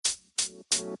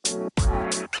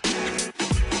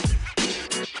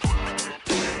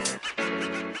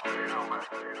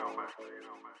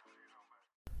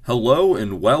Hello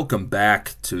and welcome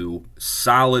back to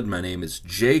Solid. My name is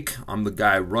Jake. I'm the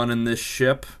guy running this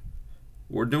ship.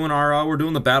 We're doing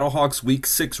the Battlehawks Week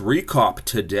 6 reKAWp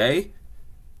today.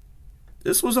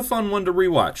 This was a fun one to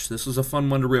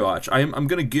rewatch. I'm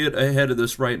going to get ahead of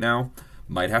this right now.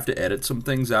 Might have to edit some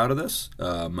things out of this.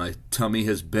 My tummy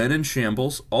has been in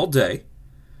shambles all day.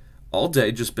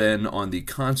 Just been on the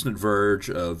constant verge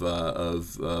of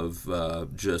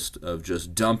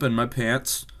just dumping my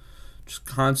pants. Just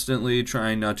constantly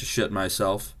trying not to shit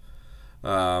myself.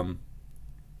 And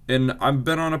I've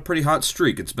been on a pretty hot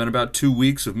streak. It's been about 2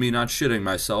 weeks of me not shitting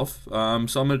myself. So I'm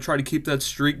going to try to keep that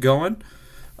streak going.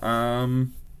 2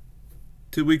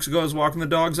 weeks ago I was walking the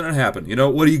dogs and it happened. You know,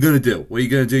 what are you going to do?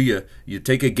 You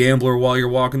take a gambler while you're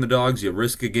walking the dogs, you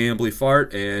risk a gambly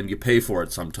fart, and you pay for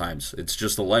it sometimes. It's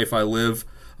just the life I live.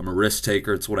 I'm a risk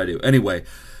taker. It's what I do. Anyway,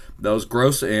 that was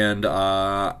gross, and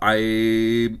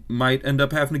I might end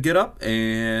up having to get up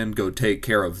and go take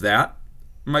care of that.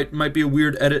 Might be a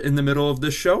weird edit in the middle of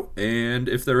this show, and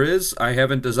if there is, I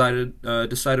haven't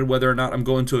decided whether or not I'm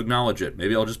going to acknowledge it.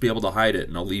 Maybe I'll just be able to hide it,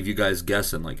 and I'll leave you guys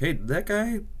guessing, like, hey, that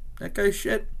guy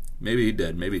shit? Maybe he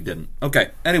did, maybe he didn't. Okay,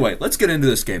 anyway, let's get into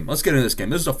this game. This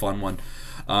is a fun one.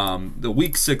 The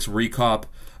Week 6 reKAWp,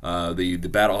 the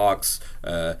Battlehawks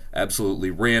absolutely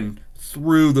ran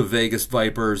through the Vegas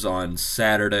Vipers on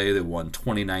Saturday. They won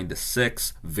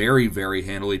 29-6, very, very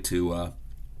handily to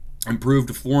improve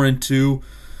to 4-2.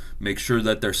 Make sure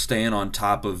that they're staying on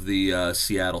top of the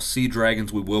Seattle Sea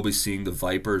Dragons. We will be seeing the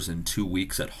Vipers in 2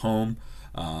 weeks at home,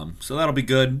 so that'll be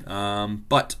good.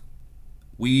 But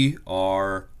we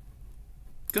are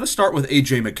going to start with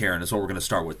A.J. McCarron is what we're going to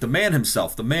start with. The man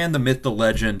himself, the man, the myth, the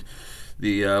legend.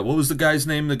 What was the guy's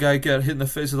name? The guy got hit in the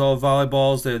face with all the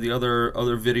volleyballs. They had the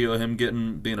other video of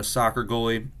him being a soccer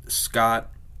goalie.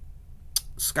 Scott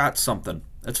something.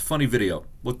 That's a funny video.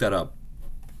 Look that up.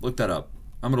 I'm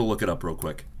going to look it up real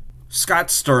quick. Scott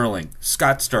Sterling.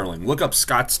 Look up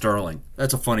Scott Sterling.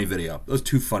 That's a funny video. Those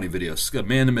two funny videos.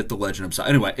 Man, the myth, the legend himself.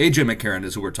 Anyway, A.J. McCarron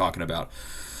is who we're talking about.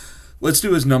 Let's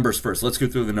do his numbers first. Let's go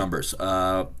through the numbers.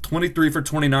 23 for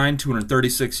 29,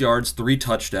 236 yards, 3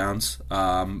 touchdowns.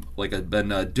 Like I've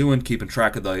been doing, keeping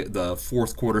track of the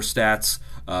fourth quarter stats.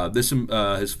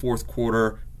 His fourth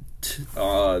quarter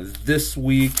this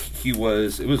week, it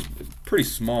was pretty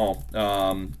small.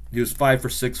 He was 5 for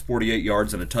 6, 48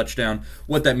 yards and a touchdown.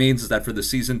 What that means is that for the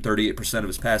season, 38% of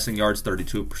his passing yards,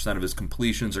 32% of his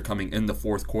completions are coming in the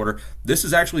fourth quarter. This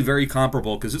is actually very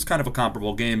comparable because it's kind of a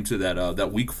comparable game to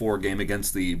that Week 4 game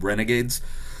against the Renegades.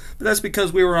 But that's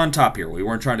because we were on top here. We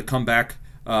weren't trying to come back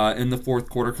in the fourth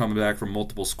quarter, coming back from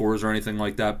multiple scores or anything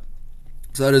like that.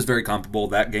 So that is very comparable.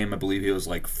 That game, I believe he was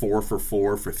like 4 for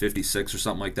 4 for 56 or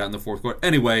something like that in the fourth quarter.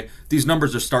 Anyway, these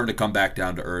numbers are starting to come back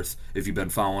down to earth if you've been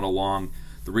following along.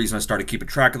 The reason I started keeping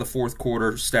track of the fourth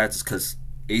quarter stats is because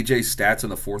AJ's stats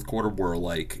in the fourth quarter were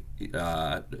like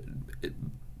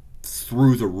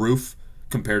through the roof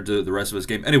compared to the rest of his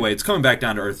game. Anyway, it's coming back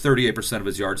down to earth. 38% of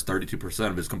his yards, 32%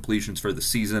 of his completions for the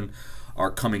season are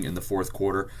coming in the fourth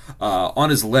quarter. On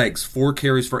his legs, 4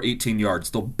 carries for 18 yards.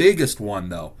 The biggest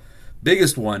one,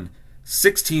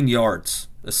 16 yards.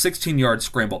 A 16-yard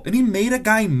scramble. And he made a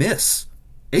guy miss.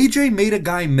 AJ made a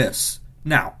guy miss.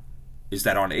 Now, is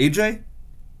that on AJ?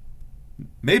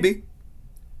 Maybe.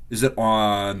 Is it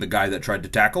on the guy that tried to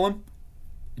tackle him?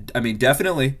 I mean,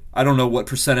 definitely. I don't know what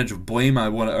percentage of blame I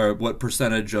want, or what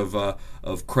percentage of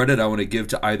credit I want to give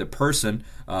to either person.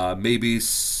 Maybe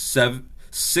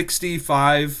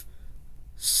 65,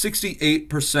 68%,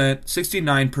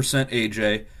 69%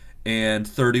 AJ, and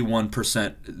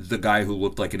 31% the guy who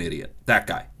looked like an idiot. That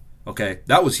guy. Okay,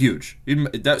 that was huge.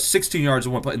 That 16 yards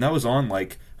in one play, and that was on I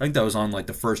think that was on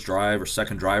the first drive or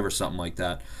second drive or something like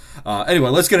that.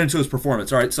 Anyway, let's get into his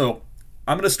performance. All right, so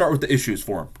I'm going to start with the issues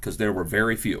for him because there were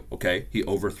very few. Okay, he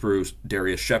overthrew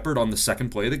Darius Shepard on the second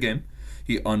play of the game.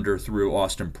 He underthrew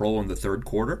Austin Prohl in the third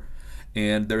quarter,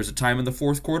 and there's a time in the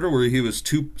fourth quarter where he was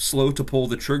too slow to pull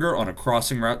the trigger on a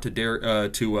crossing route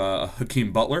to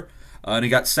Hakeem Butler, and he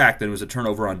got sacked. And it was a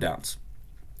turnover on downs.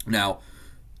 Now,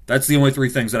 that's the only 3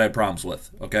 things that I had problems with,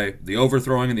 okay? The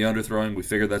overthrowing and the underthrowing, we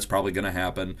figured that's probably going to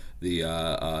happen.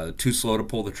 The too slow to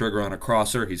pull the trigger on a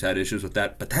crosser, he's had issues with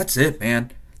that. But that's it,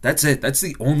 man. That's it. That's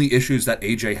the only issues that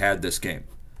AJ had this game.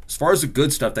 As far as the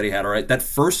good stuff that he had, all right, that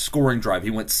first scoring drive, he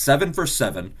went 7 for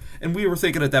 7. And we were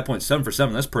thinking at that point, 7 for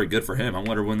 7, that's pretty good for him. I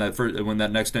wonder when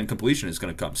that next incompletion is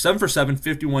going to come. 7 for 7,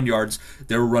 51 yards.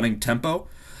 They were running tempo.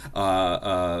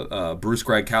 Bruce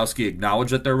Gradkowski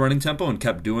acknowledged that they're running tempo and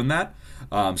kept doing that.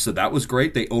 So that was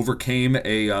great. They overcame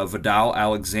a Vidal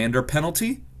Alexander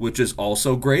penalty, which is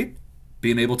also great.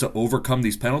 Being able to overcome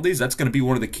these penalties, that's going to be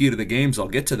one of the keys to the game.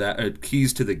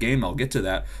 I'll get to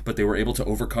that. But they were able to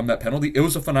overcome that penalty. It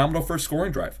was a phenomenal first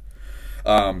scoring drive.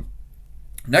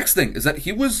 Next thing is that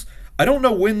I don't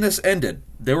know when this ended.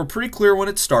 They were pretty clear when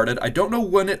it started. I don't know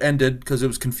when it ended because it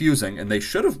was confusing, and they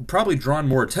should have probably drawn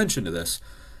more attention to this.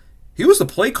 He was the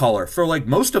play caller for like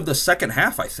most of the second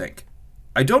half, I think.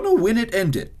 I don't know when it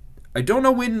ended. I don't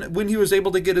know when he was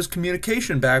able to get his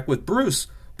communication back with Bruce,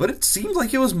 but it seemed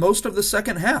like it was most of the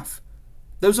second half.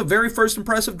 That was a very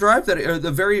impressive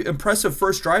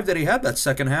first drive that he had that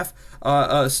second half.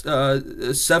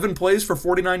 7 plays for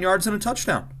 49 yards and a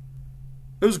touchdown.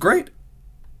 It was great.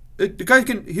 The guy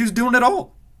he was doing it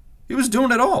all. He was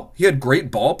doing it all. He had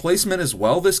great ball placement as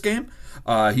well this game.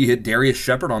 He hit Darius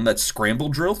Shepard on that scramble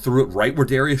drill, threw it right where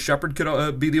Darius Shepard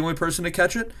could be the only person to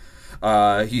catch it.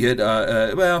 He hit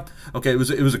it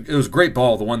was a great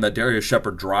ball, the one that Darius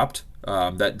Shepard dropped.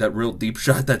 That real deep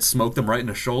shot that smoked him right in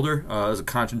the shoulder. It was a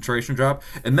concentration drop.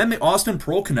 And then the Austin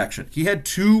Pearl connection. He had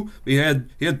 3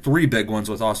 big ones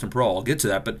with Austin Pearl. I'll get to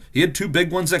that, but he had 2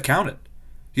 big ones that counted.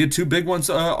 He had 2 big ones.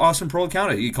 Austin Pearl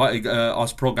counted.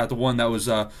 Austin Pearl got the one that was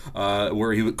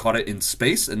where he caught it in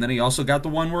space, and then he also got the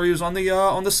one where he was on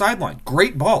the sideline.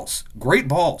 Great balls.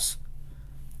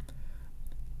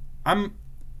 I'm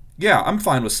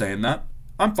fine with saying that.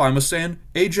 I'm fine with saying,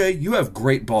 AJ, you have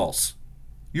great balls.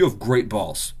 You have great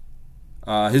balls.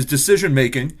 His decision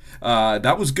making,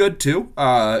 that was good too.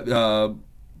 When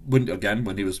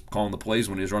he was calling the plays,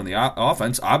 when he was running the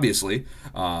offense, obviously.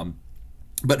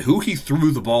 But who he threw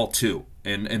the ball to,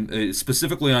 and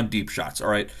specifically on deep shots. All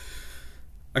right,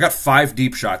 I got 5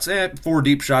 deep shots, 4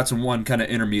 deep shots and 1 kind of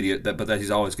intermediate. But he's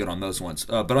always good on those ones.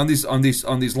 But on these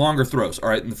longer throws, all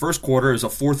right. In the first quarter, is a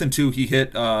 4th and 2. He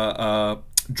hit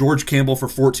George Campbell for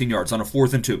 14 yards on a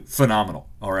 4th and 2. Phenomenal.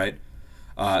 All right,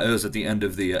 it was at the end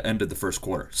of the first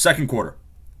quarter. Second quarter,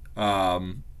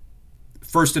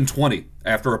 1st and 20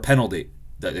 after a penalty.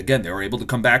 That, again, they were able to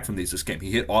come back from this game.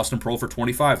 He hit Austin Pearl for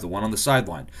 25, the one on the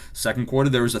sideline. Second quarter,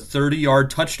 there was a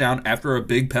 30-yard touchdown after a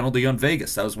big penalty on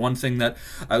Vegas. That was one thing that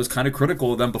I was kind of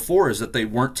critical of them before, is that they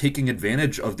weren't taking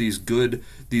advantage of these good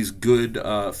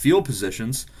field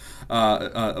positions. Did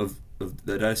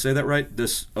I say that right?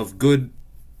 Of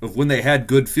when they had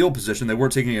good field position, they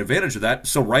weren't taking advantage of that.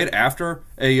 So right after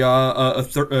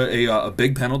a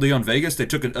big penalty on Vegas, they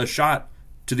took a shot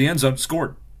to the end zone,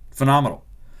 scored. Phenomenal.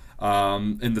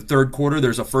 In the third quarter,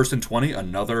 there's a 1st and 20,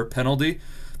 another penalty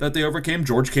that they overcame.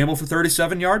 George Campbell for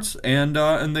 37 yards, and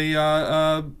in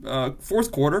the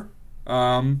fourth quarter,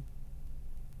 it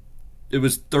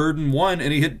was 3rd and 1,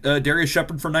 and he hit Darius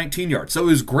Shepard for 19 yards. So it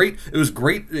was great. It was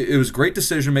great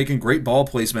decision making, great ball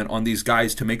placement on these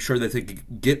guys to make sure that they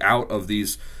could get out of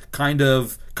these kind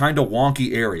of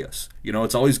wonky areas. You know,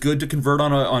 it's always good to convert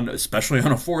on especially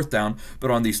on a 4th down,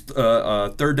 but on these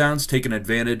 3rd downs, taking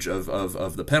advantage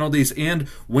of the penalties, and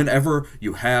whenever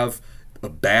you have a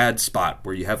bad spot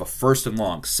where you have a 1st and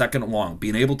long, 2nd and long,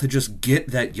 being able to just get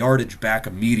that yardage back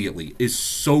immediately is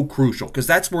so crucial, because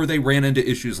that's where they ran into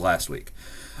issues last week.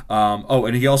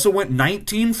 And he also went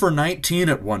 19 for 19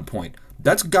 at one point.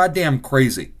 That's goddamn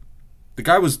crazy. The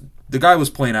guy was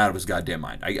playing out of his goddamn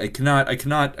mind. I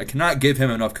cannot give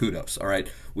him enough kudos. All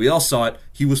right, we all saw it.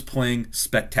 He was playing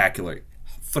spectacularly.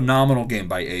 Phenomenal game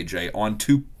by AJ on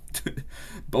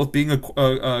both being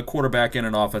a quarterback and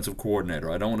an offensive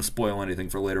coordinator. I don't want to spoil anything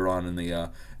for later on in the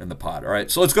pod. All right,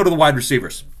 so let's go to the wide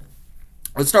receivers.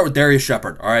 Let's start with Darius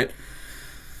Shepard. All right,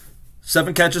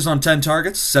 7 catches on 10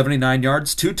 targets, 79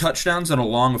 yards, 2 touchdowns, and a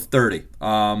long of 30.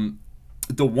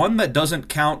 The one that doesn't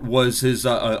count was his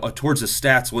towards his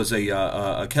stats was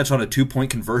a catch on a 2-point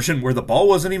conversion where the ball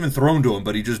wasn't even thrown to him,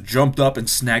 but he just jumped up and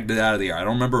snagged it out of the air. I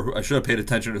don't remember. I should have paid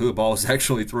attention to who the ball was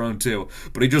actually thrown to,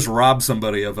 but he just robbed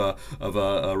somebody of a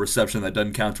reception that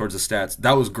doesn't count towards the stats.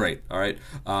 That was great. All right,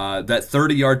 that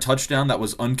 30-yard touchdown that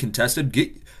was uncontested.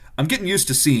 I'm getting used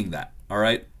to seeing that. All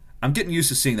right. I'm getting used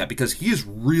to seeing that because he is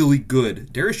really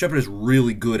good. Darius Shepard is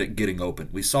really good at getting open.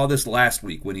 We saw this last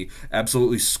week when he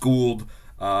absolutely schooled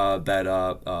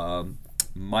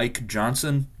Mike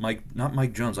Johnson. Not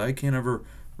Mike Jones. I can't ever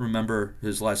remember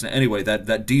his last name. Anyway, that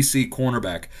DC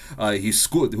cornerback. He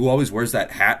schooled, who always wears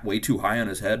that hat way too high on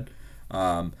his head.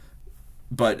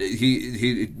 But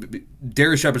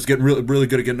Darius Shepard's getting really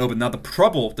good at getting open. Now the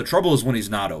trouble is when he's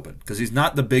not open, because he's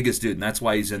not the biggest dude, and that's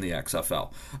why he's in the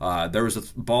XFL. There was a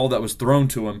ball that was thrown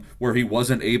to him where he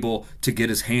wasn't able to get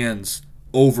his hands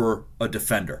over a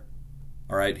defender.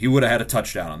 All right, he would have had a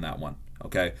touchdown on that one.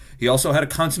 Okay, he also had a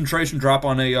concentration drop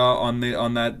on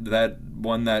that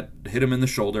one that hit him in the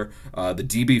shoulder. The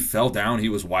DB fell down. He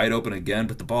was wide open again,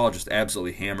 but the ball just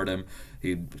absolutely hammered him.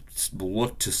 He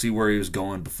looked to see where he was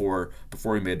going before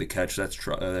he made the catch.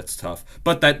 That's tough.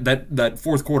 But that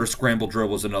fourth quarter scramble drill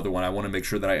was another one. I want to make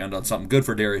sure that I end on something good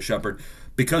for Darius Shepherd,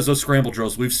 because those scramble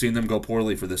drills, we've seen them go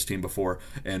poorly for this team before.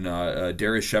 And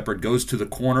Darius Shepherd goes to the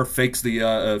corner, fakes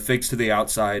to the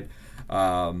outside.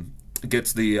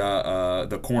 Gets the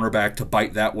cornerback to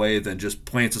bite that way, then just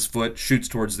plants his foot, shoots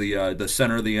towards the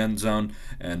center of the end zone,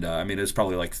 and I mean, it's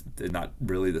probably like not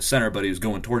really the center, but he was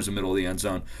going towards the middle of the end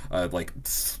zone. Had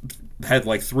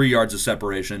like 3 yards of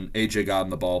separation. AJ got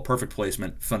him the ball, perfect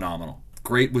placement, phenomenal.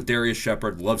 Great with Darius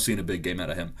Shepherd. Love seeing a big game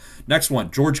out of him. Next one,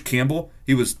 George Campbell.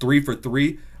 He was 3 for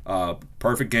 3.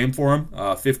 Perfect game for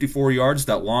him. 54 yards,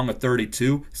 that long of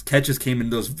 32. His catches came in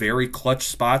those very clutch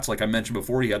spots. Like I mentioned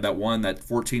before, he had that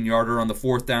 14-yarder on the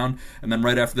 4th down, and then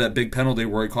right after that big penalty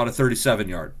where he caught a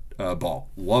 37-yard ball.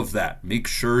 Love that. Make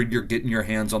sure you're getting your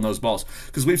hands on those balls,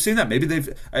 because we've seen that. Maybe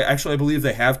I believe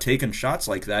they have taken shots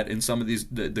like that in some of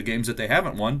the games that they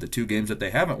haven't won, the 2 games that they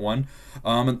haven't won,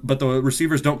 but the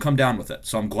receivers don't come down with it.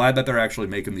 So I'm glad that they're actually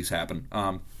making these happen.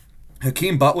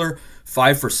 Hakeem Butler,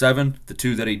 5 for 7. The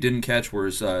 2 that he didn't catch were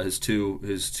his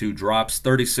two drops,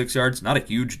 36 yards. Not a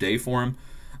huge day for him.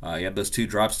 He had those 2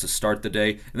 drops to start the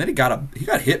day, and then he got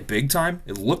hit big time.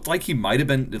 It looked like he might have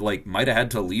had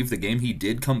to leave the game. He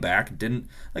did come back. He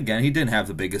didn't have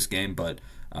the biggest game, but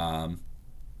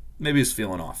maybe he's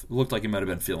feeling off. It looked like he might have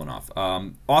been feeling off.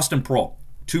 Austin Proehl,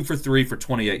 2 for 3 for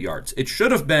 28 yards. It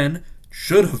should have been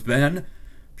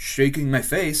shaking my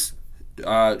face.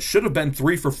 Should have been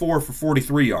 3 for 4 for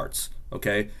 43 yards,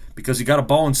 okay? Because he got a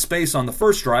ball in space on the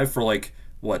first drive for like,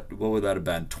 what would that have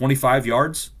been, 25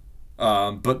 yards?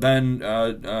 But then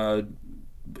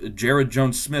Jared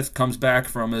Jones-Smith comes back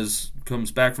from his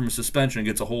suspension and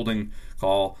gets a holding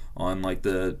call on like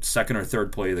the 2nd or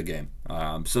 3rd play of the game.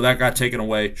 So that got taken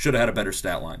away. Should have had a better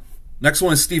stat line. Next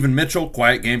one is Stephen Mitchell.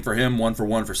 Quiet game for him, 1 for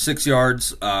 1 for 6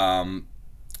 yards.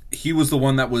 He was the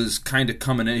one that was kind of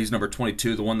coming in. He's number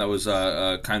 22, the one that was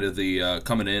kind of the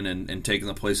coming in and taking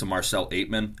the place of Marcel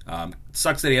Aitman.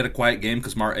 Sucks that he had a quiet game,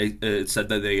 because it said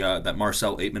that that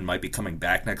Marcel Aitman might be coming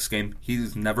back next game. He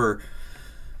was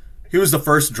the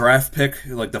first draft pick,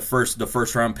 like the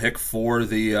first round pick for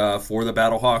the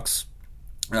Battlehawks.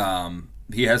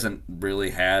 He hasn't really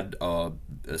had a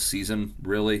season,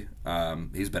 really.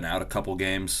 He's been out a couple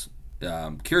games.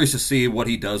 Curious to see what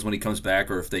he does when he comes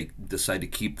back, or if they decide to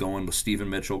keep going with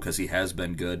Stephen Mitchell, because he has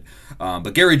been good.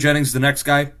 But Gary Jennings, the next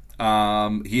guy,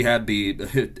 he had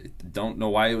don't know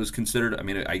why it was considered. I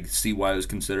mean, I see why it was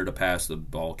considered a pass. The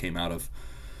ball came out of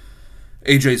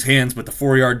AJ's hands, but the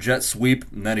 4-yard jet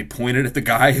sweep, and then he pointed at the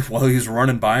guy while he was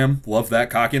running by him. Love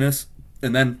that cockiness.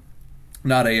 And then,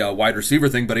 not a wide receiver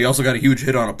thing, but he also got a huge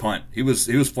hit on a punt. He was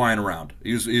flying around.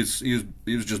 He was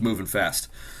just moving fast.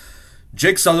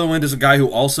 Jake Sutherland is a guy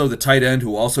the tight end,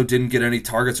 who also didn't get any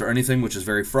targets or anything, which is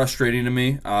very frustrating to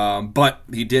me. But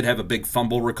he did have a big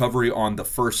fumble recovery on the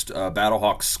first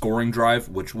Battlehawks scoring drive,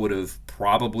 which would have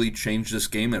probably changed this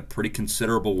game in a pretty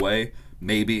considerable way.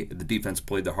 Maybe the defense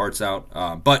played their hearts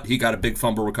out, but he got a big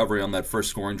fumble recovery on that first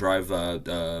scoring drive.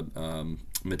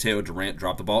 Mateo Durant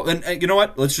dropped the ball, and you know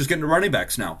what? Let's just get into running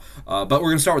backs now. But we're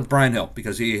going to start with Brian Hill,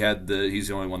 because he's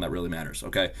the only one that really matters.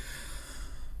 Okay.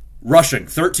 Rushing,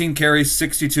 13 carries,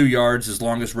 62 yards. His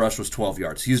longest rush was 12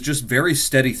 yards. He's just very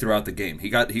steady throughout the game. He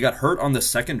got hurt on the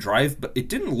second drive, but it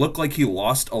didn't look like he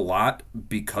lost a lot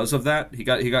because of that. He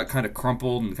got kind of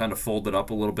crumpled and kind of folded up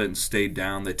a little bit and stayed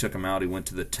down. They took him out. He went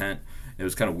to the tent. It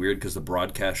was kind of weird, because the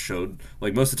broadcast showed,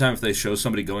 like, most of the time if they show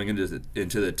somebody going into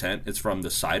the tent, it's from the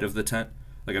side of the tent.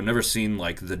 Like, I've never seen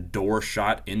like the door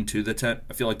shot into the tent.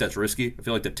 I feel like that's risky. I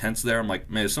feel like the tent's there. I'm like,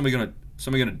 man, is somebody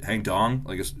gonna hang dong?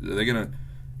 Like, are they gonna?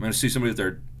 I'm going to see somebody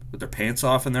with their pants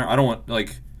off in there. I don't want,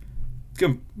 like,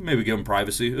 give them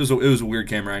privacy. It was a weird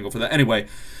camera angle for that. Anyway,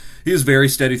 he was very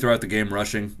steady throughout the game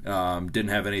rushing. Didn't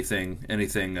have any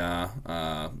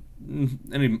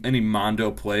mondo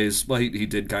plays. Well, he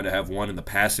did kind of have one in the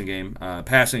passing game.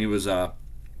 Passing, he was 4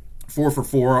 for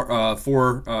 4,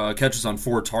 4 catches on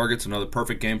 4 targets. Another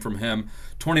perfect game from him.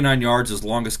 29 yards. His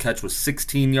longest catch was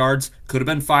 16 yards. Could have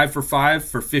been 5 for 5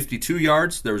 for 52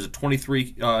 yards. There was a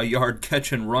 23-yard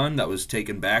catch and run that was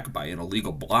taken back by an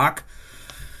illegal block.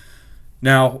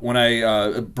 Now, when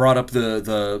I brought up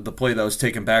the play that was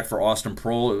taken back for Austin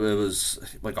Proehl, it was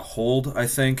like a hold, I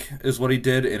think, is what he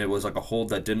did, and it was like a hold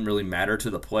that didn't really matter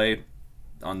to the play.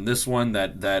 On this one,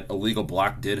 that illegal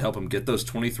block did help him get those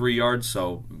 23 yards,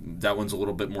 so that one's a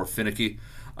little bit more finicky.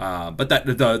 But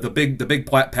the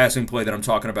big passing play that I'm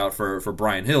talking about for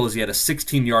Brian Hill is he had a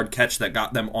 16-yard catch that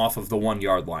got them off of the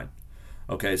 1-yard line.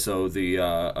 Okay, so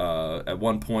at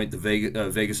one point the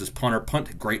Vegas's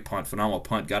great punt, phenomenal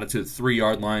punt, got it to the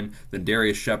 3-yard line. Then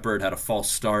Darius Shepard had a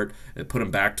false start. It put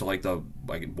him back to like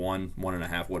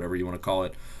 1.5, whatever you want to call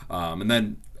it. And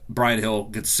then Brian Hill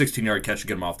gets a 16-yard catch to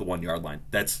get him off the 1-yard line.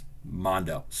 That's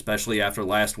mondo, especially after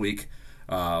last week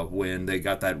when they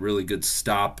got that really good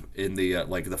stop in the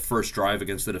the first drive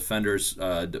against the defenders.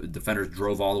 Defenders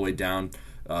drove all the way down.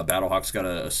 Battlehawks got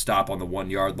a stop on the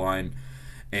 1-yard line.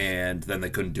 And then they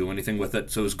couldn't do anything with it.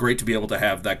 So it was great to be able to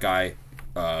have that guy,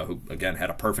 who, again, had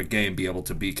a perfect game, be able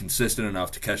to be consistent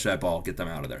enough to catch that ball, get them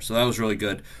out of there. So that was really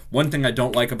good. One thing I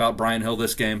don't like about Brian Hill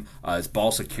this game is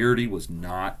ball security was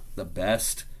not the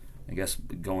best. I guess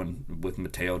going with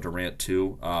Mateo Durant,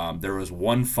 too. There was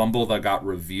one fumble that got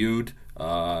reviewed.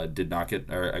 Did not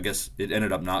get, or I guess it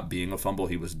ended up not being a fumble.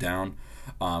 He was down.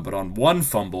 But on one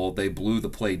fumble, they blew the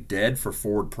play dead for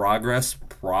forward progress,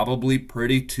 probably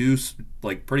pretty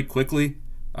quickly.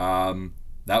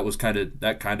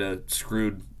 That kind of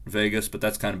screwed Vegas, but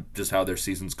that's kind of just how their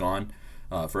season's gone.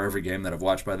 For every game that I've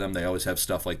watched by them, they always have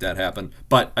stuff like that happen.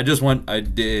 But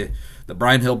the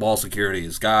Brian Hill ball security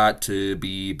has got to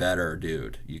be better,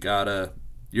 dude.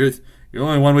 You're the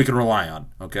only one we can rely on,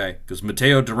 okay? Because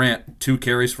Mateo Durant, 2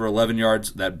 carries for 11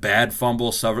 yards. That bad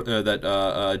fumble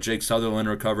that Jake Sutherland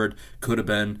recovered could have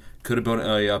been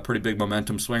a pretty big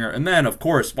momentum swinger. And then, of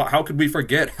course, how could we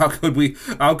forget? How could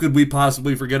we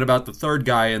possibly forget about the third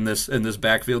guy in this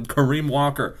backfield, Kareem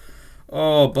Walker?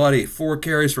 Oh, buddy, 4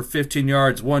 carries for 15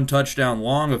 yards, 1 touchdown,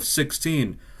 long of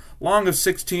 16. Long of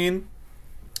 16.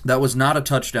 That was not a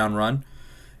touchdown run.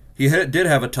 He did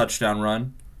have a touchdown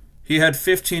run. He had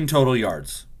 15 total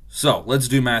yards. So, let's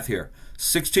do math here.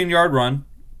 16-yard run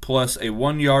plus a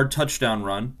 1-yard touchdown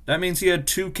run. That means he had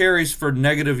 2 carries for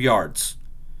negative yards.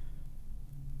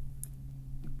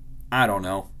 I don't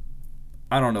know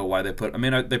why they put him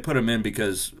in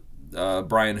because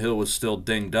Brian Hill was still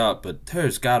dinged up, but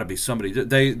there's got to be somebody.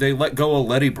 They let go of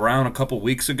Letty Brown a couple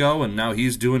weeks ago, and now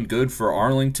he's doing good for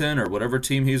Arlington or whatever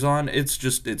team he's on.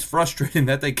 It's frustrating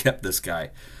that they kept this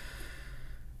guy.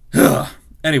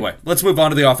 Anyway, let's move on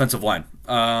to the offensive line.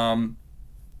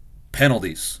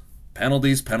 Penalties.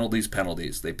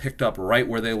 They picked up right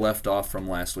where they left off from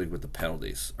last week with the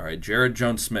penalties. All right, Jared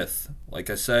Jones-Smith, like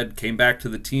I said, came back to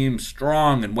the team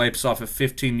strong and wipes off a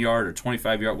 15-yard or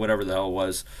 25-yard, whatever the hell it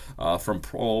was, from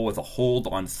Prohl with a hold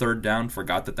on 3rd down.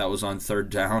 Forgot that was on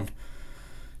 3rd down.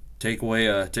 Take away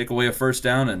a first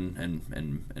down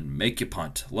and make you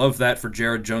punt. Love that for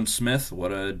Jared Jones-Smith.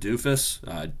 What a doofus.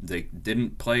 They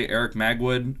didn't play Eric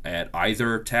Magwood at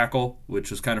either tackle, which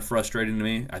was kind of frustrating to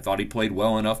me. I thought he played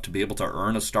well enough to be able to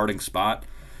earn a starting spot,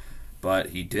 but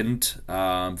he didn't.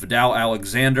 Vidal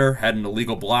Alexander had an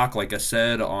illegal block, like I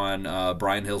said, on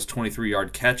Brian Hill's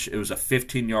 23-yard catch. It was a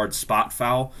 15-yard spot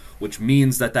foul, which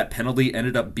means that penalty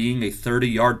ended up being a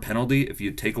 30-yard penalty. If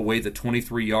you take away the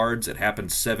 23 yards, it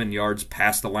happened 7 yards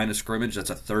past the line of scrimmage.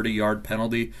 That's a 30-yard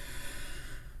penalty.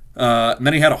 And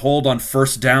then he had a hold on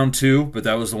 1st down, too, but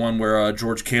that was the one where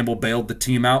George Campbell bailed the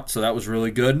team out, so that was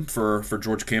really good for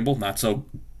George Campbell. Not so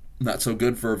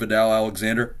good for Vidal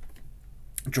Alexander.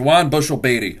 Jawan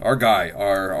Bushell-Beatty, our guy,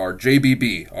 our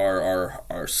JBB,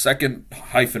 our second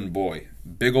hyphen boy,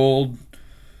 big old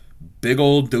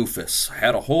doofus.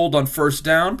 Had a hold on 1st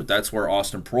down, but that's where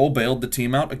Austin Prohl bailed the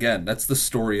team out. Again, that's the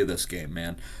story of this game,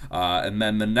 man. And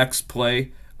then the next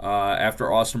play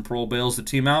after Austin Prohl bails the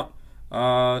team out.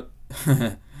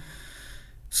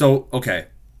 So, okay,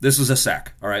 this is a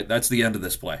sack. All right, that's the end of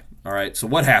this play. All right, so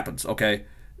what happens? Okay.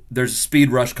 There's a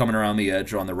speed rush coming around the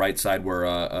edge on the right side where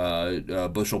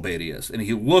Bushell-Beatty is. And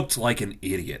he looked like an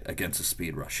idiot against a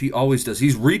speed rush. He always does.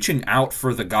 He's reaching out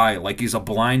for the guy like he's a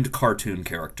blind cartoon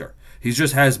character. He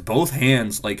just has both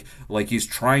hands like he's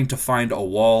trying to find a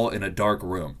wall in a dark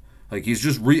room. Like he's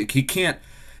just he can't.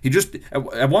 He just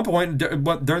at one point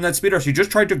during that speed rush, he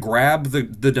just tried to grab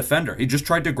the defender. He just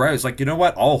tried to grab. He's like, you know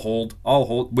what? I'll hold.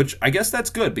 Which I guess that's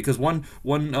good because one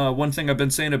thing I've been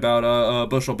saying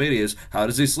about Bushell-Beatty is how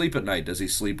does he sleep at night? Does he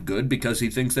sleep good because he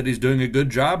thinks that he's doing a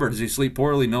good job, or does he sleep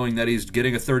poorly knowing that he's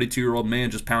getting a 32-year-old man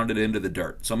just pounded into the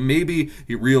dirt? So maybe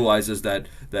he realizes that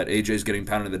AJ's getting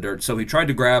pounded in the dirt. So he tried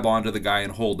to grab onto the guy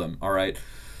and hold him. All right.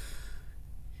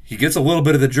 He gets a little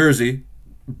bit of the jersey,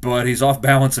 but he's off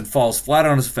balance and falls flat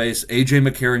on his face. A.J.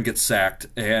 McCarron gets sacked,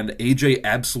 and A.J.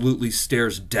 absolutely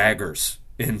stares daggers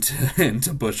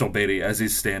into Bushell-Beatty as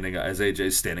A.J.'s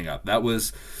standing up. That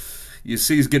was, you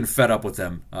see he's getting fed up with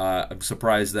them. I'm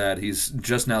surprised that he's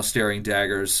just now staring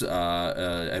daggers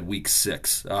at week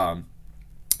 6.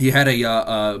 He had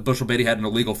Bushel Beatty had an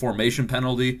illegal formation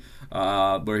penalty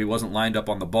where he wasn't lined up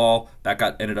on the ball. That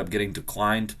ended up getting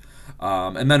declined.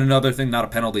 And then another thing, not a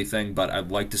penalty thing, but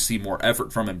I'd like to see more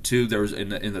effort from him too. There was in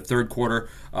the third quarter,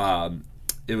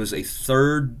 it was a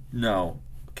third. No,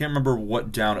 I can't remember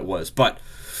what down it was, but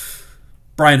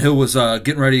Brian Hill was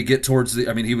getting ready to get towards the.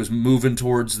 I mean, he was moving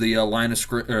towards the line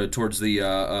of towards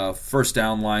the first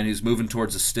down line. He was moving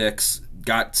towards the sticks.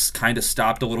 Got kind of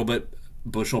stopped a little bit.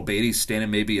 Bushel Beatty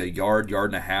standing maybe a yard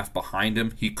and a half behind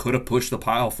him. He could have pushed the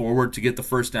pile forward to get the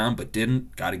first down, but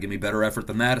didn't. Got to give me better effort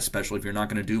than that, especially if you're not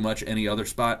going to do much any other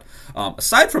spot.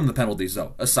 Aside from the penalties,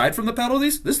 though, this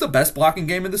is the best blocking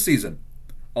game of the season.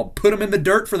 I'll put him in the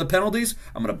dirt for the penalties.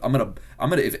 I'm gonna.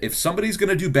 If somebody's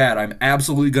gonna do bad, I'm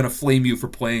absolutely gonna flame you for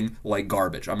playing like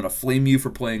garbage. I'm gonna flame you for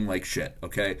playing like shit.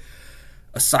 Okay.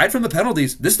 Aside from the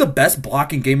penalties, this is the best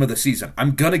blocking game of the season.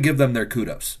 I'm going to give them their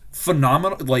kudos.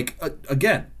 Phenomenal.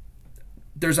 Again,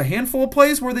 there's a handful of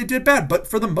plays where they did bad, but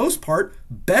for the most part,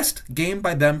 best game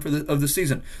by them of the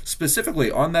season. Specifically,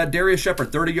 on that Darius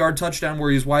Shepard 30-yard touchdown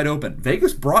where he's wide open,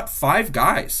 Vegas brought 5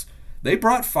 guys. They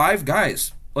brought 5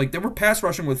 guys. They were pass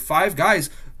rushing with 5 guys.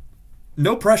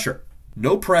 No pressure.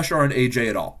 No pressure on AJ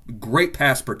at all. Great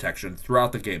pass protection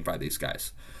throughout the game by these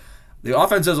guys. The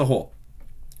offense as a whole.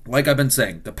 Like I've been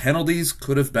saying, the penalties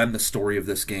could have been the story of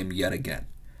this game yet again.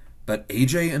 But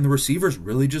AJ and the receivers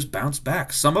really just bounced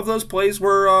back. Some of those plays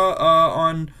were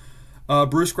on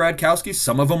Bruce Gradkowski.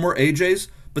 Some of them were AJ's,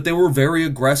 but they were very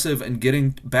aggressive in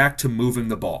getting back to moving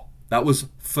the ball. That was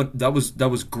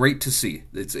great to see.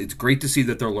 It's great to see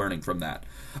that they're learning from that.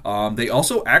 They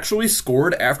also actually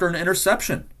scored after an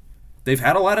interception. They've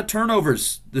had a lot of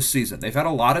turnovers this season.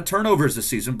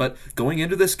 But going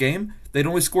into this game, they'd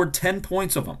only scored 10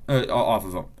 points off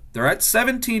of them. They're at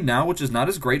 17 now, which is not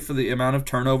as great for the amount of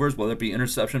turnovers, whether it be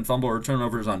interception, fumble, or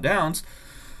turnovers on downs.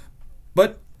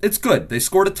 But it's good. They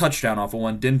scored a touchdown off of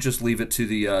one, didn't just leave it to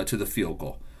the field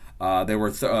goal. They were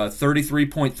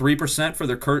 33.3% for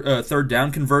their third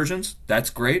down conversions. That's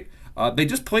great. They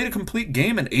just played a complete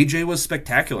game, and AJ was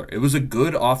spectacular. It was a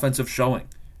good offensive showing.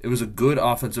 There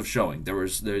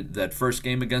was that first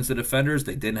game against the defenders,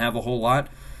 they didn't have a whole lot.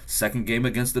 Second game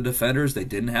against the defenders, they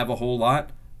didn't have a whole lot.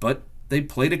 But they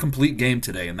played a complete game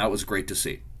today, and that was great to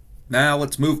see. Now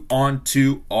let's move on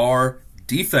to our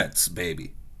defense,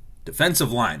 baby.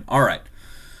 Defensive line. All right.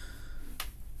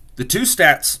 The 2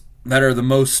 stats that are the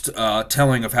most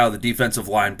telling of how the defensive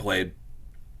line played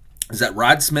is that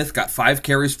Rod Smith got 5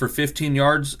 carries for 15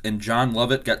 yards, and John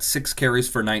Lovett got 6 carries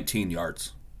for 19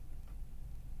 yards.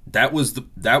 That was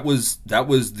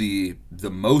the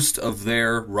most of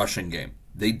their rushing game.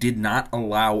 They did not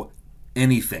allow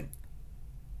anything.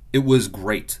 It was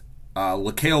great.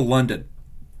 reKAWp London,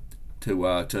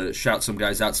 to shout some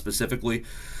guys out specifically.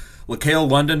 reKAWp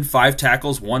London, 5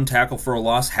 tackles, 1 tackle for a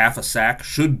loss, half a sack.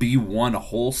 Should be 1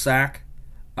 whole sack.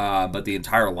 But the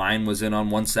entire line was in on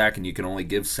 1 sack, and you can only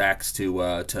give sacks you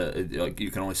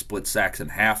can only split sacks in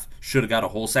half. Should have got a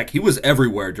whole sack. He was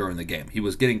everywhere during the game. He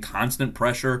was getting constant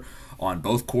pressure on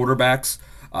both quarterbacks.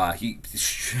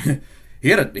 He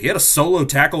had a solo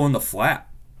tackle in the flat.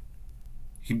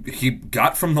 He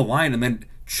got from the line and then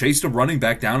chased a running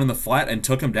back down in the flat and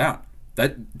took him down.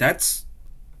 That's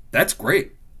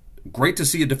great. Great to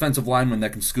see a defensive lineman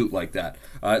that can scoot like that.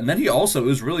 And then it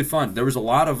was really fun. There was a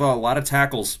lot of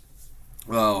tackles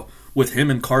with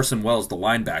him and Carson Wells, the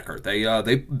linebacker.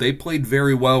 They played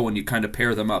very well when you kind of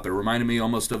pair them up. It reminded me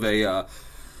almost of a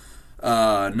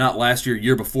not last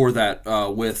year before that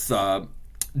with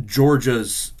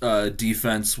Georgia's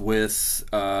defense with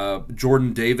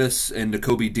Jordan Davis and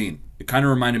Nakobe Dean. It kind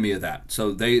of reminded me of that.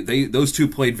 So those two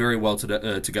played very well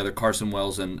together, Carson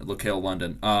Wells and reKAWp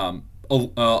London.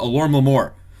 Alorm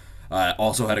Lamore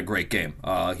also had a great game.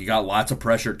 He got lots of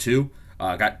pressure too.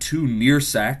 Got 2 near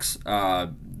sacks.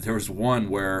 There was one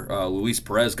where Luis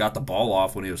Perez got the ball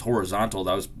off when he was horizontal.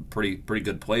 That was pretty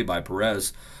good play by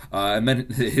Perez. And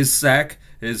then his sack,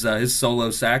 his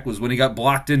solo sack, was when he got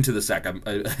blocked into the sack.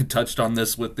 I touched on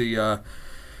this with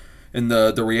in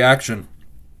the reaction.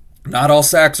 Not all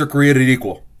sacks are created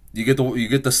equal. You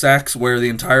get the sacks where the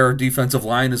entire defensive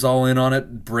line is all in on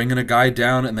it, bringing a guy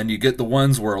down, and then you get the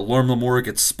ones where Alorm Lamore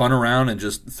gets spun around and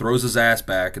just throws his ass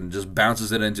back and just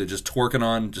bounces it into just twerking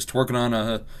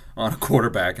on a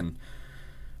quarterback, and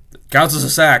it counts as a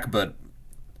sack, but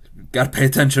got to pay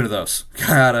attention to those.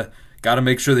 Got to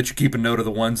make sure that you keep a note of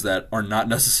the ones that are not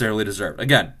necessarily deserved.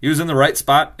 Again, he was in the right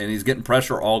spot and he's getting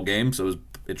pressure all game, so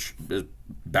it's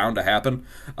bound to happen.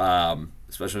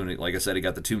 especially when, like I said, he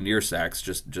got the 2 near sacks,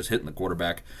 just hitting the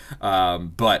quarterback.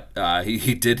 But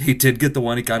he did get the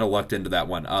one. He kind of lucked into that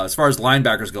one. As far as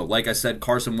linebackers go, like I said,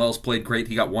 Carson Wells played great.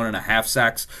 He got 1.5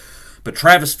 sacks. But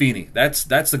Travis Feeney, that's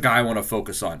the guy I want to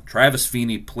focus on. Travis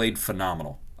Feeney played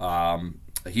phenomenal.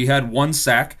 He had 1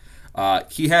 sack.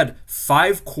 He had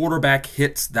 5 quarterback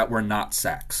hits that were not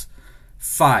sacks.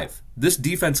 5. This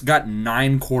defense got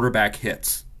 9 quarterback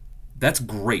hits. That's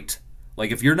great.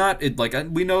 Like, if you're not,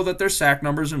 we know that their sack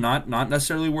numbers are not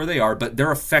necessarily where they are, but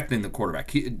they're affecting the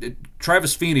quarterback.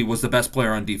 Travis Feeney was the best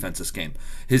player on defense this game.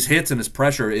 His hits and his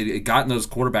pressure, it got in those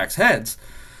quarterbacks' heads,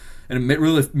 and it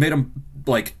really made them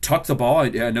tuck the ball. I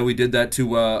know he did that to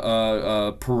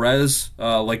Perez,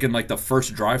 in the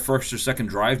first or second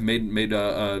drive, made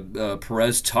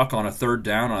Perez tuck on a 3rd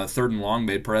down, on a 3rd and long,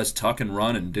 made Perez tuck and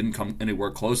run and didn't come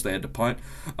anywhere close. They had to punt.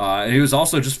 And he was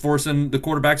also just forcing the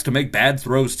quarterbacks to make bad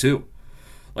throws too.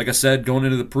 Like I said, going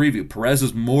into the preview, Perez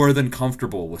is more than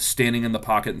comfortable with standing in the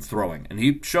pocket and throwing, and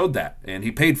he showed that, and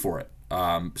he paid for it.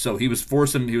 So he was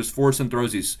forcing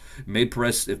throws. He's made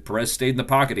Perez. If Perez stayed in the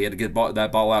pocket, he had to get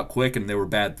that ball out quick, and they were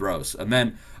bad throws. And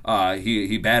then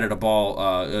he batted a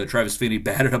ball. Travis Feeney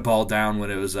batted a ball down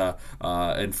when it was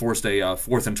and forced a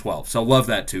 4th and 12. So love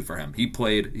that too for him. He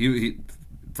played. He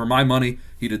for my money,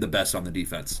 he did the best on the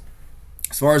defense.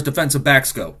 As far as defensive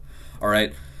backs go, all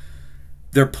right,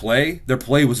 their play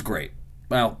was great.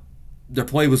 Well, their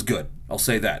play was good. I'll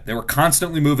say that. They were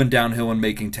constantly moving downhill and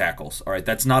making tackles. All right,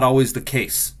 that's not always the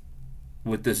case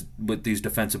with these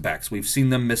defensive backs. We've seen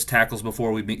them miss tackles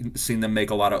before. We've seen them make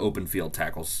a lot of open field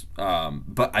tackles.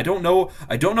 But I don't know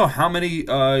how many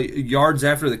yards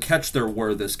after the catch there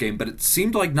were this game, but it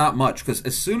seemed like not much, because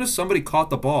as soon as somebody caught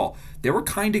the ball, they were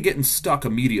kind of getting stuck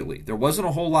immediately. There wasn't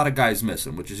a whole lot of guys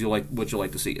missing, which is what you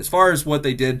like to see. As far as what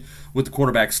they did with the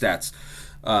quarterback stats,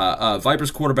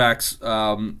 Vipers quarterbacks.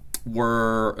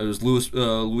 It was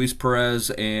Luis Perez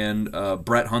and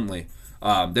Brett Hundley.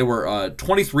 They were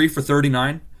 23 for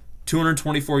 39,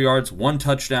 224 yards, 1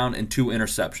 touchdown, and 2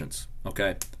 interceptions.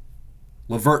 Okay,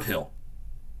 Lavert Hill,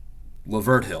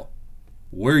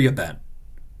 where you been?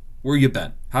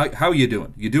 How you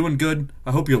doing? You doing good?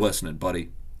 I hope you're listening,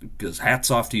 buddy. Because hats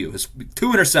off to you. 2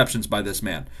 interceptions by this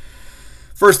man.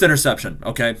 First interception,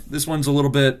 okay. This one's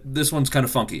kind of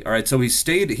funky. All right, so he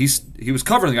was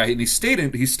covering the guy, and he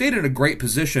stayed in a great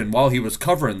position while he was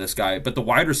covering this guy, but the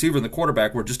wide receiver and the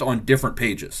quarterback were just on different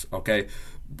pages, okay.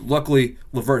 Luckily,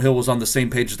 Lavert Hill was on the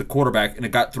same page as the quarterback, and it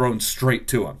got thrown straight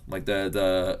to him. Like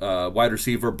the wide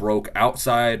receiver broke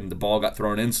outside, and the ball got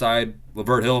thrown inside.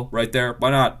 Lavert Hill right there.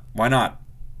 Why not?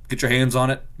 Get your hands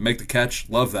on it, make the catch.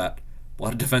 Love that. A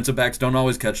lot of defensive backs don't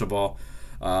always catch the ball.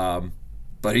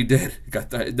 But he did.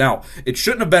 Now, it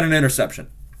shouldn't have been an interception,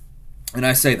 and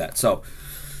I say that. So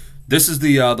this is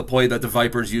the play that the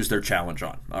Vipers used their challenge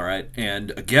on, all right?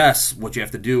 And I guess what you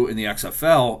have to do in the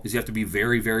XFL is you have to be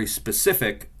very, very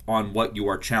specific on what you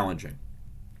are challenging.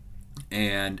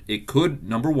 And it could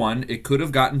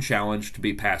have gotten challenged to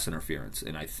be pass interference,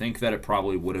 and I think that it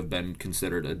probably would have been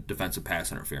considered a defensive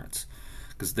pass interference.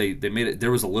 Because they made it, there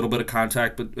was a little bit of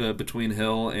contact between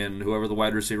Hill and whoever the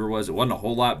wide receiver was. It wasn't a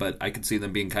whole lot, but I could see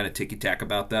them being kind of ticky-tack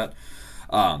about that.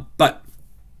 But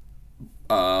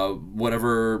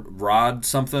whatever, Rod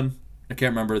something, I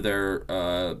can't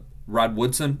remember Rod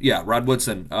Woodson? Yeah, Rod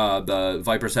Woodson, the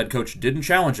Vipers head coach, didn't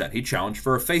challenge that. He challenged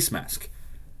for a face mask.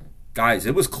 Guys,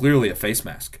 it was clearly a face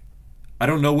mask. I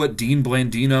don't know what Dean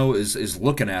Blandino is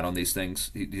looking at on these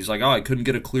things. He's like, I couldn't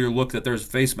get a clear look that there's a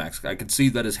face mask. I could see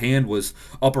that his hand was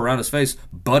up around his face.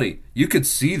 Buddy, you could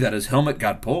see that his helmet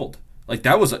got pulled. Like,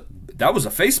 that was a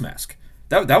face mask.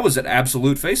 That was an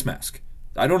absolute face mask.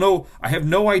 I don't know. I have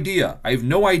no idea. I have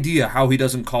no idea how he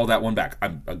doesn't call that one back.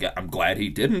 I'm glad he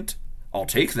didn't. I'll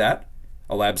take that.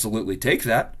 I'll absolutely take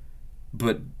that.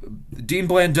 But Dean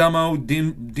Blandino,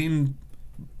 Dean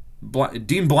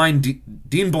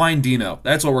Blindino.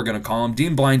 That's what we're going to call him.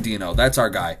 Dean Blindino. That's our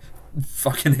guy.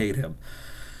 Fucking hate him.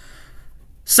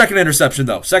 Second interception,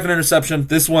 though.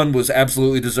 This one was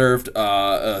absolutely deserved.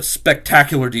 A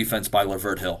spectacular defense by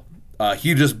Lavert Hill.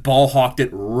 He just ball hawked it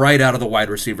right out of the wide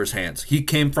receiver's hands. He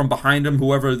came from behind him.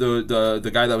 Whoever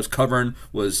the guy that was covering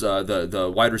was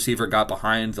the wide receiver got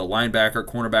behind the linebacker,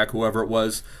 cornerback, whoever it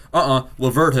was.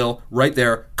 Lavert Hill right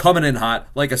there, coming in hot.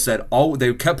 Like I said,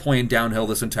 they kept playing downhill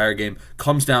this entire game.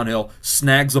 Comes downhill,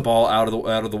 snags the ball out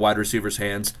of the wide receiver's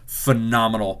hands.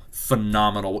 Phenomenal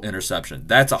interception.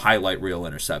 That's a highlight reel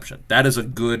interception. That is a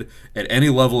good, at any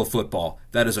level of football,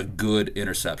 that is a good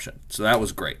interception. So that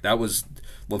was great.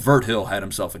 Lavert Hill had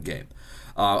himself a game.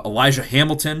 Elijah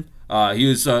Hamilton, he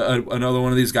was another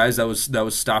one of these guys that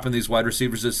was stopping these wide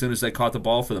receivers as soon as they caught the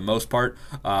ball for the most part.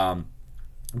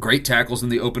 Great tackles in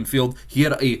the open field. He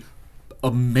had a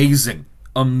amazing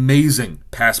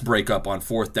pass breakup on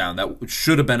fourth down that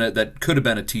could have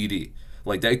been a TD.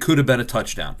 Like, that could have been a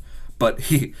touchdown. But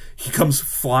he comes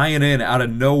flying in out of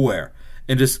nowhere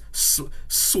and just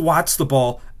swats the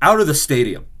ball out of the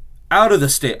stadium. Out of the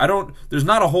state. There's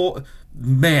not a whole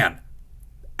man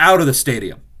out of the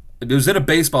stadium. It was in a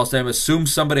baseball stadium. Assume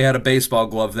somebody had a baseball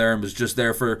glove there and was just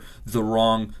there for the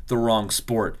wrong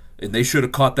sport. And they should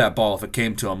have caught that ball if it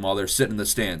came to them while they're sitting in the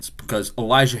stands. Because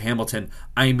Elijah Hamilton,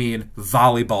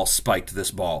 volleyball spiked this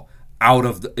ball out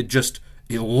of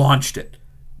he launched it.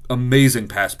 Amazing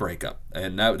pass breakup.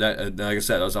 And that like I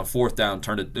said, that was on fourth down,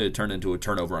 it turned into a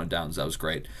turnover on downs. That was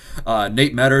great.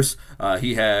 Nate Metters,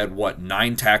 he had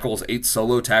 9 tackles, 8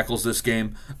 solo tackles this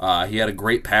game. He had a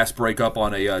great pass breakup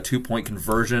on a 2-point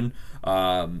conversion.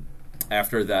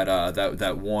 After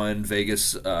that one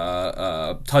Vegas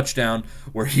touchdown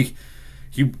where he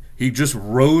just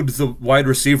rode the wide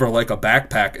receiver like a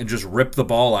backpack and just ripped the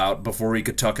ball out before he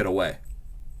could tuck it away.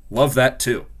 Love that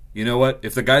too. You know what?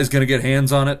 If the guy's going to get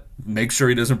hands on it, make sure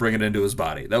he doesn't bring it into his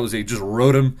body. He just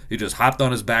rode him. He just hopped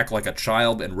on his back like a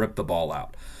child and ripped the ball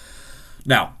out.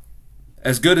 Now,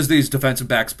 as good as these defensive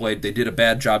backs played, they did a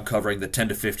bad job covering the 10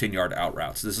 to 15 yard out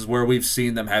routes. This is where we've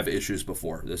seen them have issues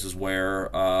before. This is where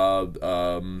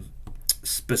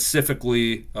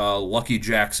specifically Lucky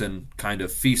Jackson kind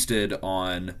of feasted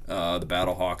on the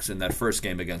Battlehawks in that first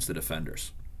game against the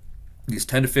Defenders. These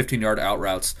 10 to 15 yard out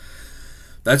routes,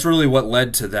 that's really what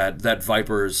led to that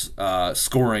Vipers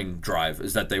scoring drive,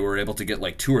 is that they were able to get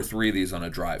like 2 or 3 of these on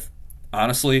a drive.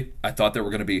 Honestly, I thought there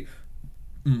were going to be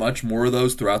much more of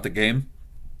those throughout the game,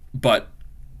 but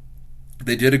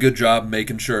they did a good job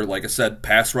making sure, like I said,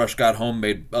 pass rush got home,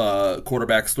 made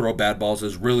quarterbacks throw bad balls. It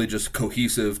was really just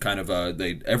cohesive, kind of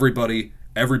everybody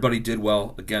did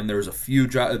well. Again, there's a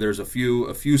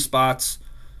few spots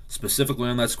specifically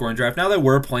on that scoring drive. Now, they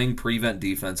were playing prevent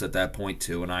defense at that point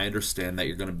too, and I understand that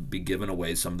you're going to be giving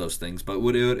away some of those things, but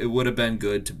it would have been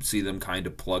good to see them kind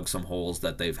of plug some holes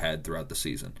that they've had throughout the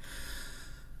season.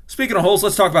 Speaking of holes,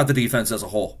 let's talk about the defense as a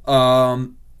whole.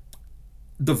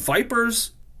 The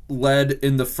Vipers led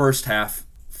in the first half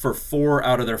for 4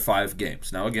 out of their 5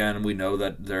 games. Now, again, we know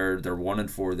that they're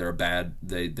 1-4.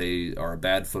 They are a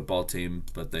bad football team,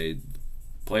 but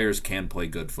players can play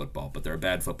good football, but they're a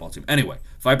bad football team. Anyway,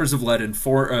 Vipers have led in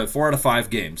 4 out of 5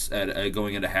 games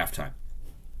going into halftime.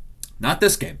 Not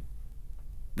this game.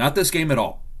 Not this game at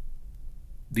all.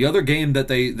 The other game that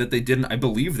they didn't, I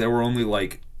believe they were only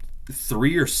like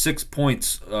 3 or 6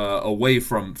 points away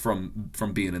from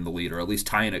being in the lead, or at least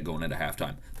tying it going into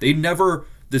halftime.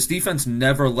 This defense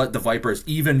never let the Vipers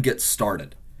even get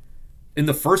started. In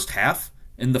the first half,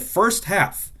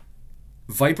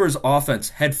 Vipers offense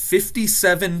had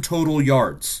 57 total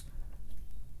yards.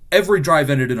 Every drive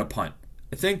ended in a punt.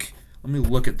 Let me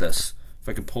look at this. If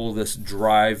I could pull this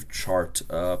drive chart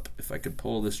up. And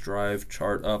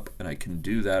I can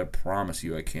do that, I promise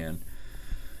you I can.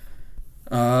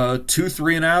 2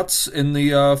 3-and-outs in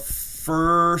the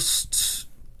first.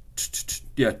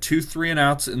 2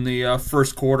 3-and-outs in the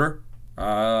first quarter.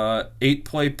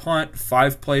 8-play punt,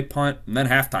 5-play punt, and then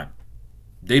halftime.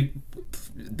 They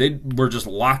were just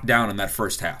locked down in that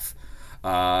first half.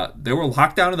 They were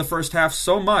locked down in the first half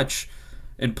so much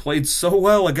and played so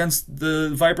well against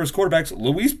the Vipers quarterbacks.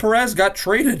 Luis Perez got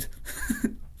traded.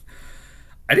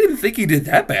 I didn't think he did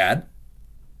that bad.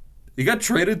 He got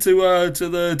traded to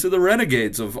the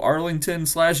Renegades of Arlington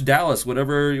 / Dallas,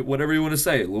 whatever you want to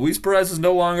say. Luis Perez is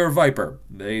no longer a Viper.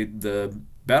 The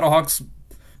Battlehawks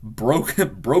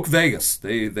broke Vegas.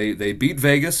 They beat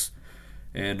Vegas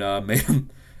and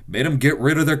made them get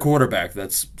rid of their quarterback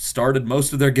that's started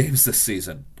most of their games this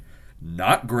season.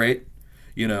 Not great,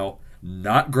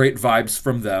 not great vibes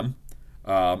from them,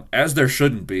 as there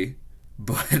shouldn't be,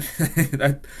 but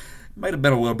that might have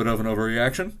been a little bit of an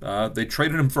overreaction. They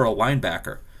traded him for a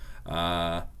linebacker.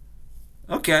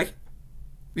 Okay,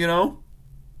 your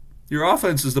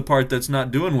offense is the part that's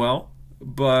not doing well,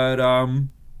 but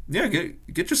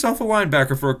get yourself a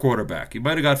linebacker for a quarterback. You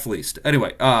might have got fleeced.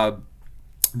 Anyway,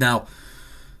 now,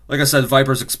 like I said, the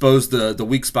Vipers exposed the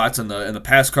weak spots, and the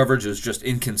pass coverage is just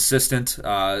inconsistent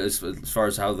as far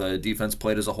as how the defense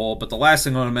played as a whole. But the last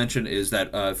thing I want to mention is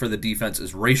that for the defense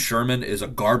is Ray Sherman is a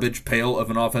garbage pail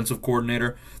of an offensive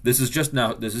coordinator. This is just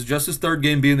his 3rd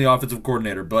game being the offensive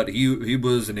coordinator, but he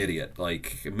was an idiot.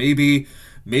 Like maybe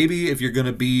if you're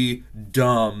gonna be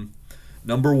dumb,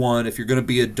 number one, if you're gonna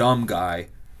be a dumb guy,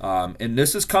 and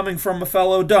this is coming from a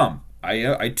fellow dumb.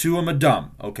 I too am a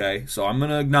dumb. Okay, so I'm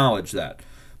gonna acknowledge that.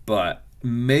 But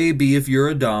maybe if you're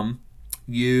a dumb,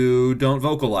 you don't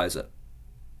vocalize it.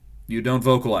 You don't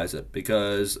vocalize it,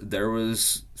 because there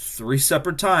was 3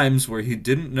 separate times where he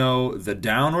didn't know the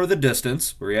down or the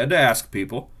distance, where he had to ask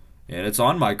people, and it's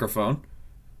on microphone.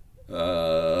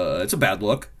 It's a bad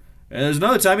look. And there's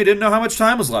another time he didn't know how much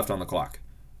time was left on the clock.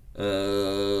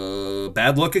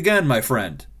 Bad look again, my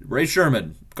friend. Ray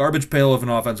Sherman, garbage pail of an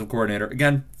offensive coordinator.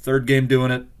 Again, 3rd game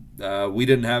doing it. We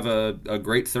didn't have a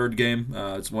great 3rd game.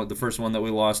 It's the first one that we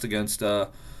lost against DC.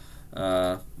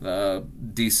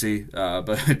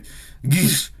 But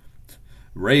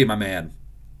Ray, my man,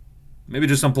 maybe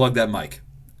just unplug that mic.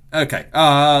 Okay.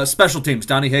 Special teams.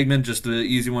 Donnie Hagman, just an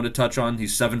easy one to touch on.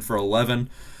 He's 7 for 11.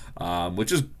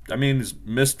 Which is, he's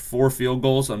missed 4 field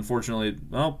goals. Unfortunately,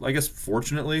 well, I guess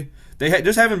fortunately, they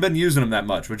just haven't been using him that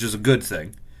much, which is a good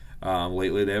thing.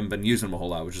 Lately, they haven't been using him a whole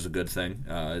lot, which is a good thing.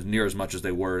 Near as much as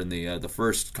they were in the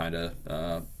first kind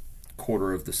of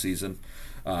quarter of the season.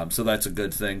 So that's a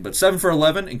good thing. But 7 for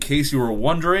 11, in case you were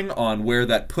wondering on where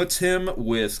that puts him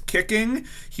with kicking,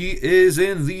 he is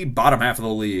in the bottom half of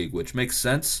the league, which makes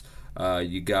sense.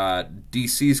 You got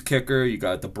DC's kicker, you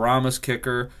got the Brahmas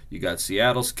kicker, you got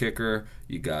Seattle's kicker,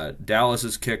 you got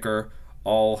Dallas's kicker.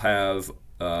 All have,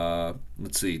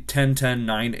 10,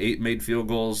 9, 8 made field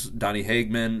goals. Donnie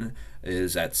Hagman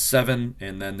is at 7,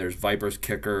 and then there's Viper's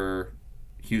kicker,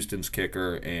 Houston's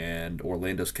kicker, and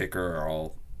Orlando's kicker are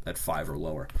all at 5 or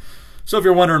lower. So if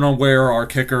you're wondering on where our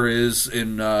kicker is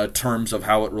in terms of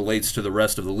how it relates to the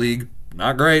rest of the league,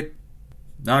 not great.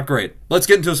 Not great. Let's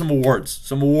get into some awards.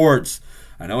 I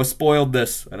know I spoiled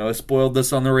this.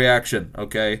 on the reaction,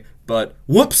 okay? But,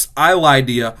 whoops, I lied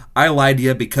to you.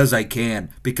 Because I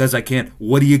can.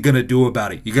 What are you going to do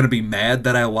about it? You going to be mad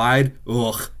that I lied?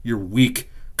 Ugh, you're weak.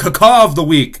 reKAWp of the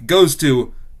week goes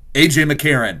to AJ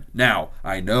McCarron. Now,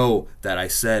 I know that I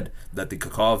said that the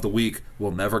reKAWp of the week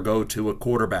will never go to a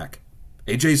quarterback.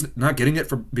 AJ's not getting it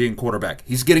for being quarterback.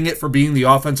 He's getting it for being the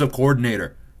offensive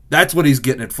coordinator. That's what he's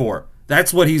getting it for.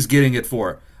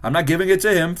 I'm not giving it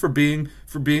to him for being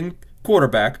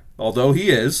quarterback, although he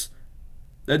is.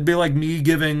 That'd be like me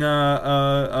giving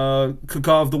reKAWp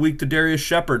of the week to Darius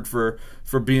Shepard for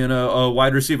being a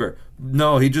wide receiver.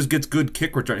 No, he just gets good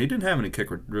kick return. He didn't have any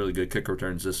really good kick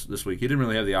returns this week. He didn't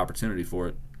really have the opportunity for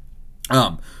it.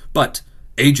 But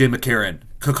AJ McCarron,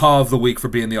 reKAWp of the week for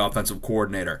being the offensive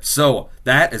coordinator. So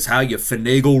that is how you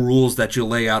finagle rules that you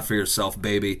lay out for yourself,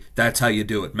 baby. That's how you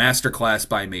do it. Masterclass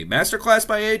by me. Masterclass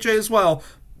by AJ as well.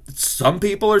 Some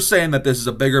people are saying that this is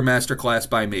a bigger masterclass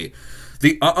by me.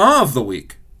 The of the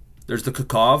week. There's the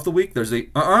reKAWp of the week. There's the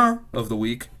of the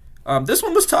week. This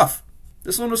one was tough.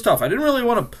 I didn't really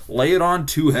want to lay it on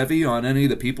too heavy on any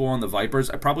of the people on the Vipers.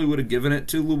 I probably would have given it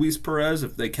to Luis Perez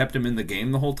if they kept him in the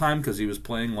game the whole time because he was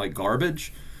playing like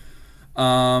garbage. He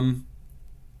wasn't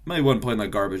playing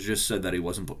like garbage. Just said that he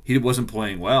wasn't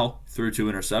playing well. Threw 2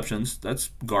 interceptions. That's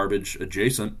garbage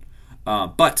adjacent.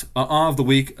 But of the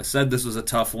week, I said this was a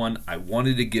tough one. I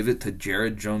wanted to give it to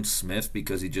Jared Jones-Smith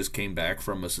because he just came back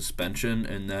from a suspension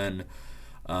and then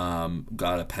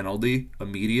got a penalty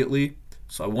immediately.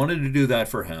 So I wanted to do that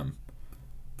for him.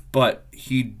 But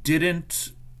he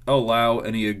didn't allow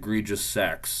any egregious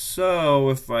sacks. So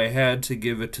if I had to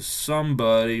give it to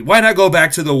somebody, why not go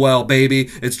back to the well, baby?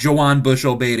 It's Jawan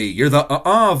Bush-Obady. You're the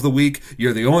of the week.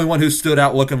 You're the only one who stood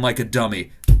out looking like a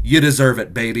dummy. You deserve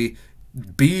it, baby.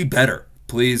 Be better,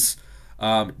 please.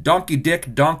 Donkey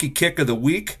kick of the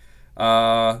week.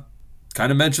 Kind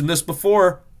of mentioned this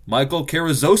before. Michael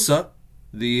Carrizosa,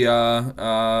 the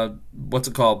the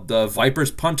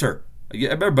Vipers punter. Yeah,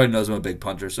 everybody knows I'm a big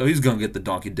punter, so he's going to get the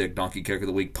donkey kick of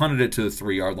the week. Punted it to the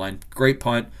 3-yard line. Great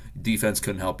punt. Defense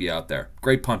couldn't help you out there.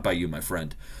 Great punt by you, my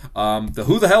friend. The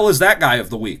who the hell is that guy of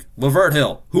the week? Lavert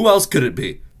Hill. Who else could it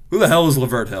be? Who the hell is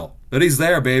Lavert Hill? But he's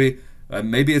there, baby.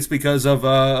 Maybe it's because of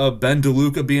Ben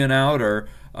DeLuca being out or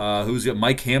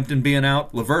Mike Hampton being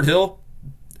out. Lavert Hill,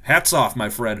 hats off, my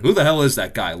friend. Who the hell is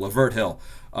that guy? Lavert Hill.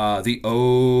 The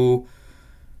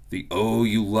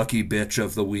you lucky bitch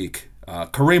of the week.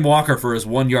 Kareem Walker for his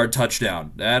 1-yard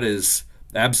touchdown. That is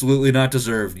absolutely not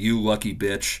deserved. You lucky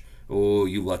bitch. Oh,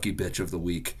 you lucky bitch of the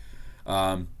week.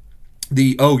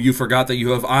 You forgot that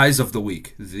you have eyes of the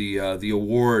week. The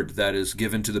award that is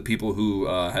given to the people who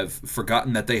have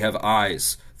forgotten that they have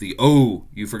eyes.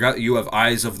 You forgot that you have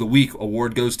eyes of the week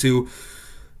award goes to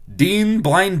Dean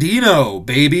Blindino,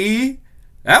 baby.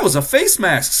 That was a face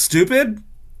mask, stupid.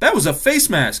 That was a face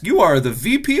mask. You are the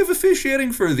VP of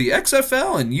officiating for the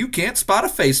XFL, and you can't spot a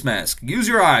face mask. Use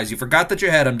your eyes. You forgot that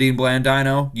you had them, Dean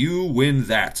Blandino. You win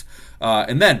that.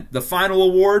 And then the final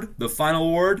award, the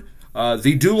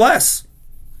Do Less.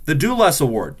 The Do Less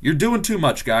award. You're doing too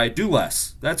much, guy. Do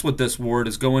less. That's what this award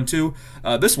is going to.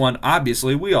 This one,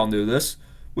 obviously, we all knew this.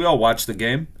 We all watched the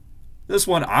game. This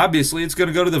one, obviously, it's going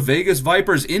to go to the Vegas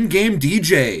Vipers in-game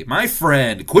DJ. My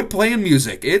friend, quit playing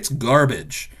music. It's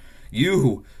garbage.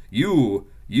 You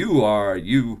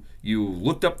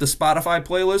looked up the Spotify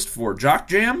playlist for Jock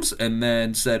Jams and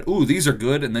then said, ooh, these are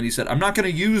good. And then he said, I'm not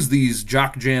going to use these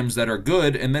Jock Jams that are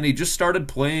good. And then he just started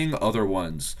playing other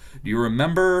ones. Do you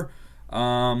remember,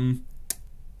 what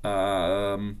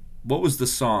was the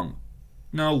song?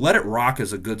 No, Let It Rock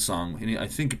is a good song. I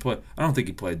don't think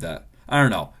he played that. I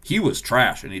don't know. He was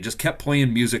trash, and he just kept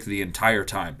playing music the entire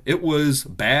time. It was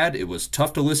bad. It was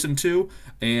tough to listen to.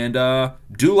 And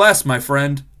do less, my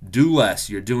friend. Do less.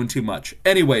 You're doing too much.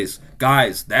 Anyways,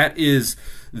 guys, that is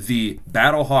the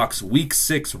Battlehawks Week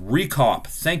 6 reKAWp.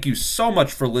 Thank you so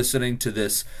much for listening to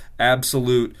this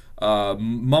absolute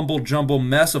mumble-jumble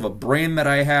mess of a brain that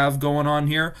I have going on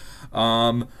here.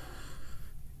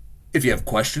 If you have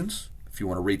questions, if you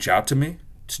want to reach out to me,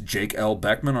 it's Jake L.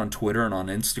 Beckman on Twitter and on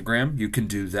Instagram. You can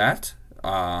do that.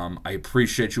 I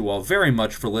appreciate you all very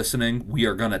much for listening. We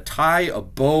are going to tie a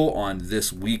bow on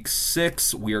this Week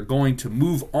 6. We are going to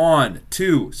move on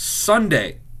to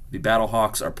Sunday. The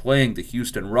Battlehawks are playing the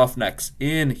Houston Roughnecks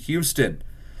in Houston.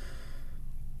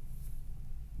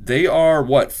 They are,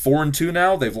 4-2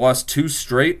 now? They've lost 2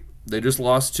 straight. They just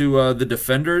lost to the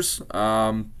Defenders.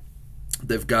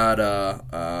 They've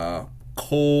got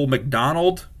Cole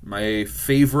McDonald, my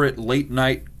favorite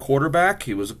late-night quarterback.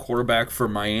 He was a quarterback for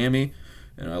Miami,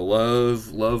 and I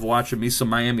love watching me some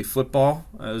Miami football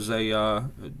as a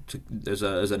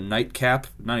nightcap.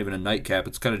 Not even a nightcap.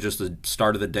 It's kind of just the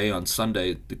start of the day on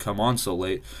Sunday to come on so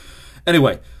late.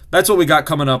 Anyway, that's what we got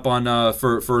coming up on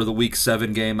for the Week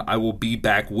 7 game. I will be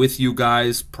back with you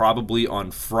guys probably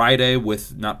on Friday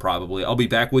I'll be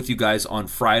back with you guys on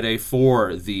Friday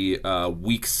for the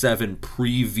Week 7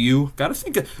 preview. Gotta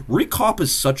think reKAWp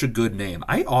is such a good name.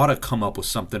 I ought to come up with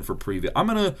something for preview. I'm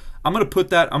gonna put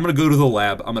that. I'm gonna go to the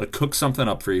lab. I'm gonna cook something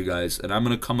up for you guys, and I'm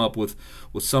gonna come up with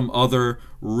some other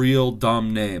real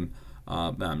dumb name.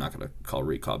 I'm not gonna call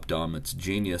reKAWp dumb. It's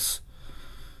genius.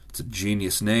 It's a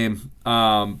genius name. But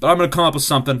I'm going to come up with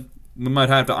something. We might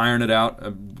have to iron it out.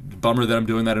 Bummer that I'm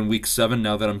doing that in Week 7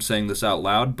 now that I'm saying this out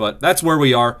loud. But that's where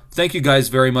we are. Thank you guys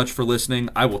very much for listening.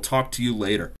 I will talk to you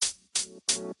later.